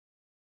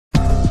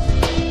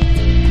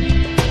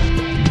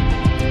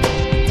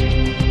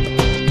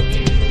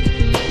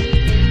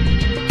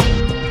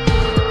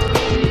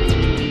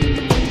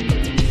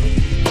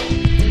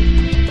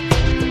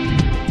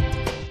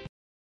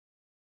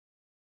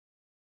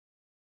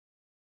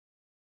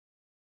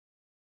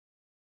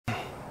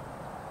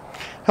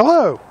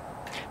Hello!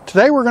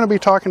 Today we're going to be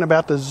talking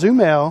about the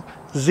Zhumell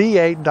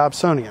Z8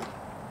 Dobsonian.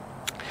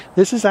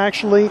 This is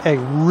actually a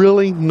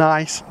really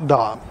nice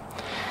Dob.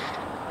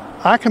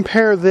 I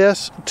compare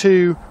this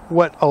to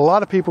what a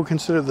lot of people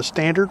consider the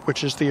standard,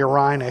 which is the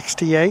Orion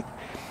XT8.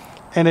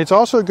 And it's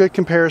also a good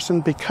comparison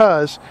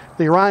because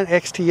the Orion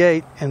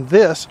XT8 and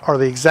this are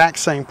the exact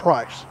same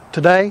price.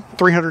 Today,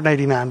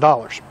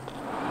 $389.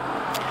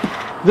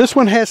 This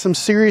one has some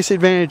serious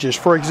advantages.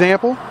 For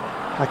example,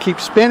 I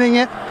keep spinning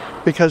it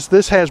because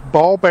this has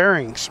ball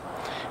bearings.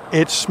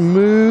 It's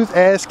smooth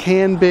as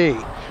can be,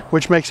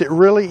 which makes it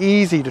really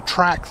easy to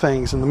track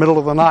things in the middle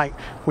of the night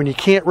when you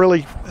can't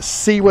really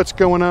see what's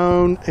going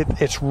on.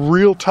 It's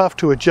real tough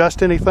to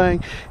adjust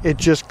anything. It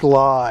just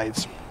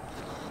glides.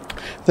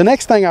 The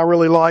next thing I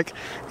really like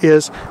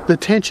is the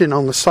tension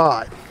on the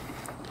side.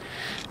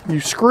 You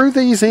screw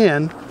these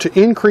in to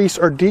increase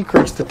or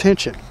decrease the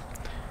tension,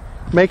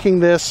 making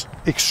this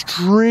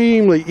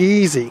extremely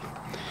easy.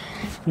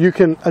 You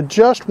can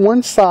adjust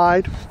one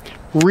side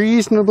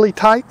reasonably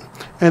tight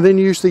and then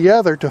use the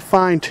other to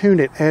fine-tune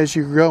it as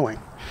you're going.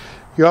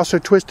 You also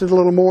twist it a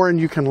little more and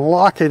you can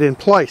lock it in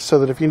place so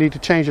that if you need to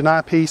change an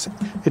eyepiece,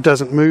 it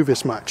doesn't move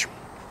as much.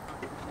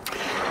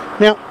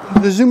 Now,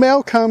 the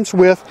Zhumell comes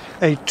with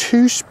a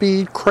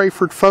 2-speed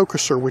Crayford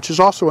focuser, which is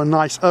also a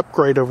nice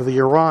upgrade over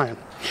the Orion.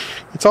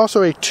 It's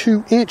also a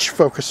 2-inch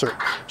focuser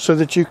so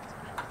that you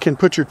can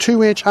put your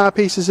 2-inch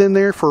eyepieces in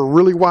there for a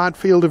really wide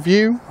field of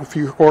view, if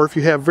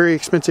you have very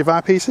expensive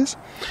eyepieces,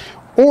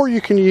 or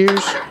you can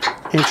use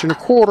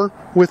 1.25 inch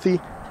with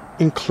the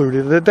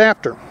included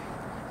adapter.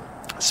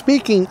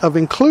 Speaking of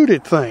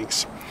included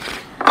things,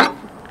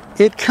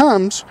 it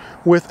comes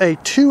with a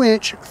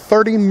 2-inch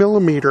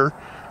 30mm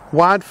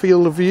wide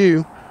field of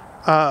view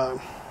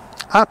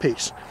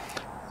eyepiece.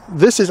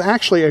 This is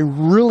actually a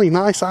really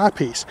nice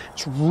eyepiece.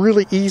 It's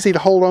really easy to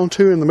hold on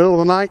to in the middle of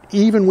the night,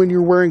 even when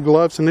you're wearing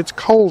gloves and it's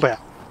cold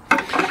out.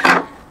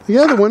 The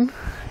other one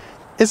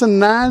is a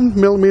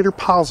 9mm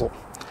Puzzle.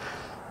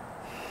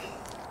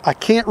 I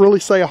can't really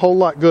say a whole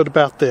lot good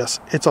about this.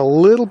 It's a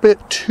little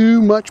bit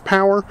too much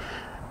power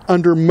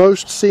under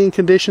most seeing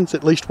conditions,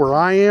 at least where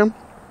I am,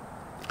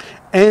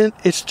 and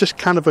it's just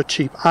kind of a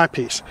cheap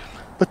eyepiece.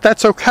 But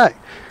that's okay.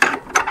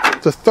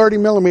 The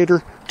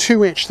 30mm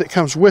 2-inch that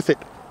comes with it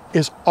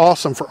is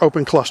awesome for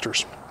open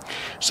clusters.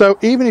 So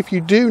even if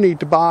you do need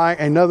to buy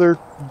another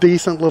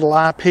decent little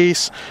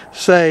eyepiece,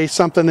 say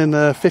something in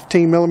the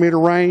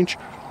 15mm range,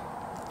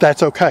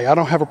 that's okay. I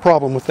don't have a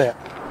problem with that.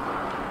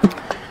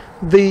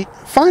 The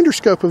finder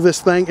scope of this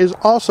thing is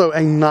also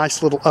a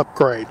nice little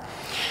upgrade.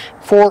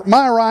 For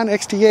my Orion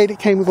XT8, it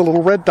came with a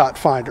little red dot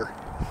finder.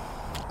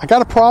 I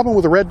got a problem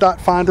with a red dot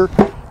finder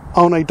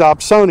on a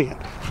Dobsonian.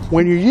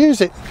 When you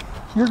use it,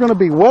 you're going to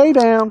be way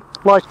down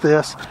like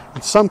this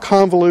in some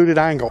convoluted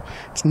angle.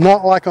 It's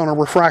not like on a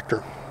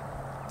refractor.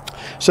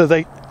 So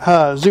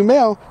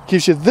Zhumell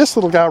gives you this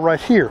little guy right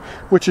here,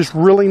 which is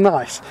really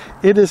nice.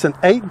 It is an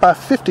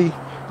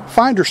 8x50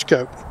 finder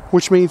scope,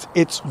 which means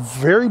it's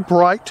very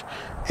bright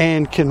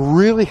and can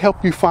really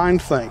help you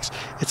find things.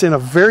 It's in a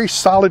very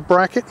solid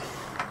bracket,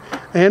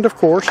 and of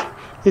course,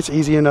 it's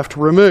easy enough to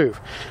remove.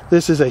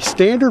 This is a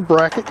standard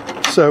bracket,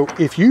 so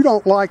if you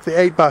don't like the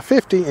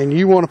 8x50 and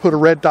you want to put a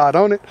red dot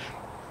on it,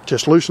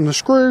 just loosen the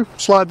screw,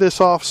 slide this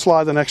off,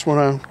 slide the next one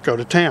on, go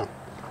to town.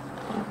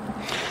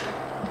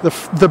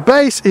 The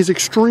base is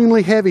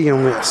extremely heavy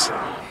on this.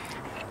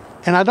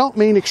 And I don't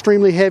mean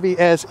extremely heavy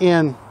as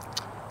in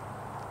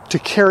to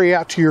carry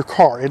out to your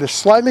car. It is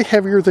slightly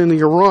heavier than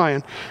the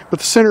Orion, but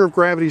the center of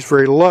gravity is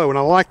very low, and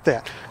I like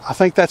that. I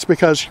think that's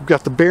because you've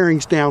got the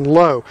bearings down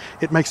low.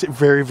 It makes it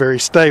very, very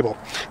stable.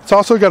 It's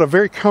also got a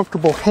very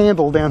comfortable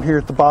handle down here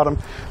at the bottom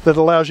that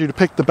allows you to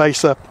pick the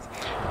base up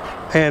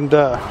and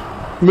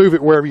move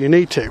it wherever you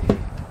need to.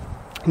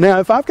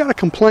 Now, if I've got a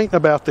complaint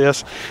about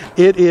this,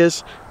 it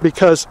is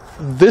because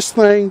this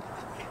thing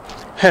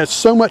has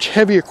so much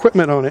heavy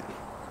equipment on it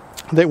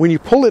that when you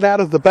pull it out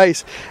of the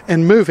base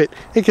and move it,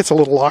 it gets a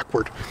little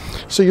awkward.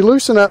 So you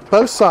loosen up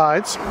both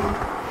sides,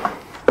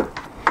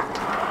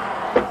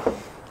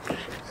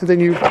 and then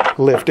you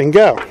lift and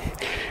go.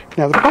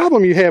 Now the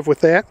problem you have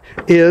with that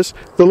is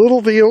the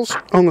little wheels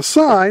on the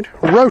side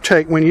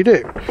rotate when you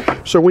do.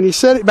 So when you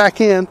set it back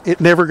in,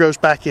 it never goes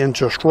back in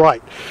just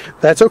right.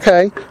 That's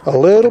okay. A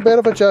little bit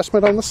of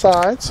adjustment on the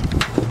sides,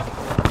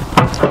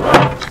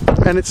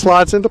 and it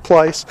slides into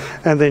place,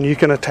 and then you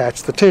can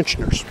attach the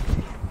tensioners.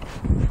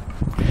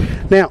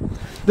 Now,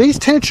 these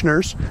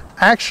tensioners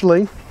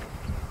actually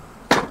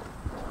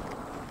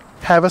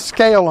have a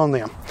scale on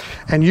them,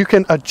 and you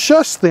can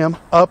adjust them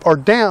up or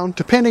down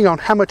depending on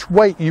how much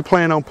weight you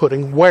plan on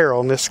putting where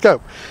on this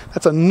scope.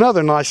 That's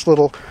another nice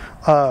little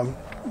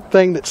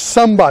thing that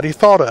somebody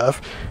thought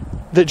of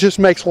that just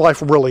makes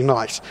life really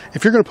nice.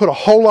 If you're going to put a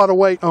whole lot of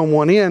weight on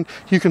one end,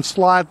 you can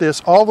slide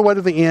this all the way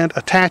to the end,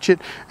 attach it,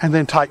 and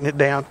then tighten it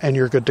down, and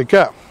you're good to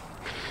go.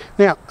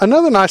 Now,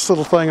 another nice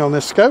little thing on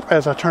this scope,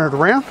 as I turn it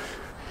around,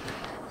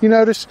 you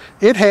notice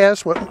it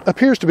has what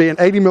appears to be an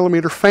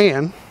 80mm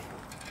fan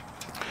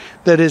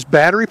that is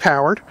battery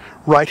powered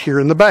right here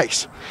in the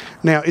base.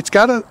 Now it's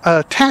got an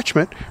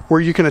attachment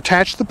where you can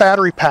attach the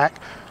battery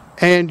pack,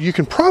 and you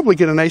can probably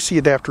get an AC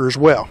adapter as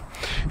well.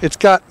 It's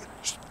got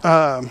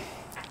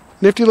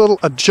nifty little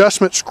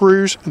adjustment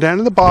screws down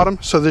at the bottom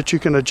so that you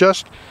can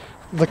adjust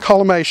the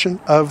collimation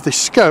of the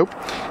scope.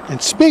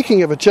 And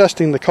speaking of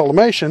adjusting the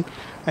collimation,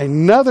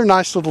 another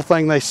nice little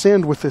thing they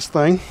send with this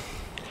thing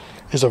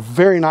is a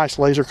very nice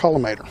laser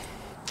collimator.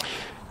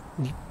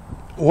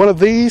 One of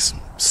these,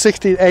 $60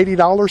 to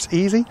 $80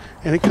 easy,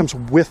 and it comes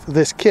with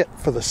this kit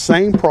for the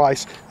same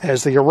price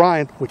as the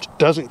Orion, which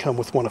doesn't come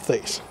with one of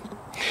these.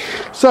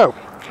 So,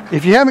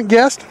 if you haven't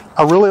guessed,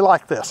 I really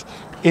like this.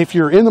 If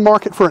you're in the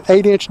market for an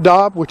 8-inch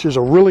Dob, which is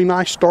a really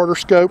nice starter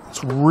scope,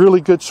 it's a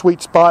really good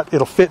sweet spot.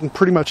 It'll fit in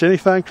pretty much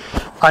anything.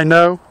 I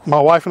know my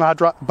wife and I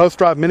both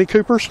drive Mini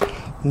Coopers.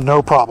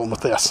 No problem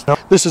with this.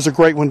 This is a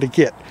great one to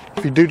get.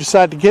 If you do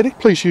decide to get it,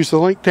 please use the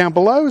link down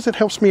below, as it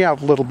helps me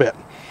out a little bit.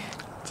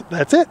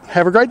 That's it.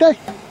 Have a great day.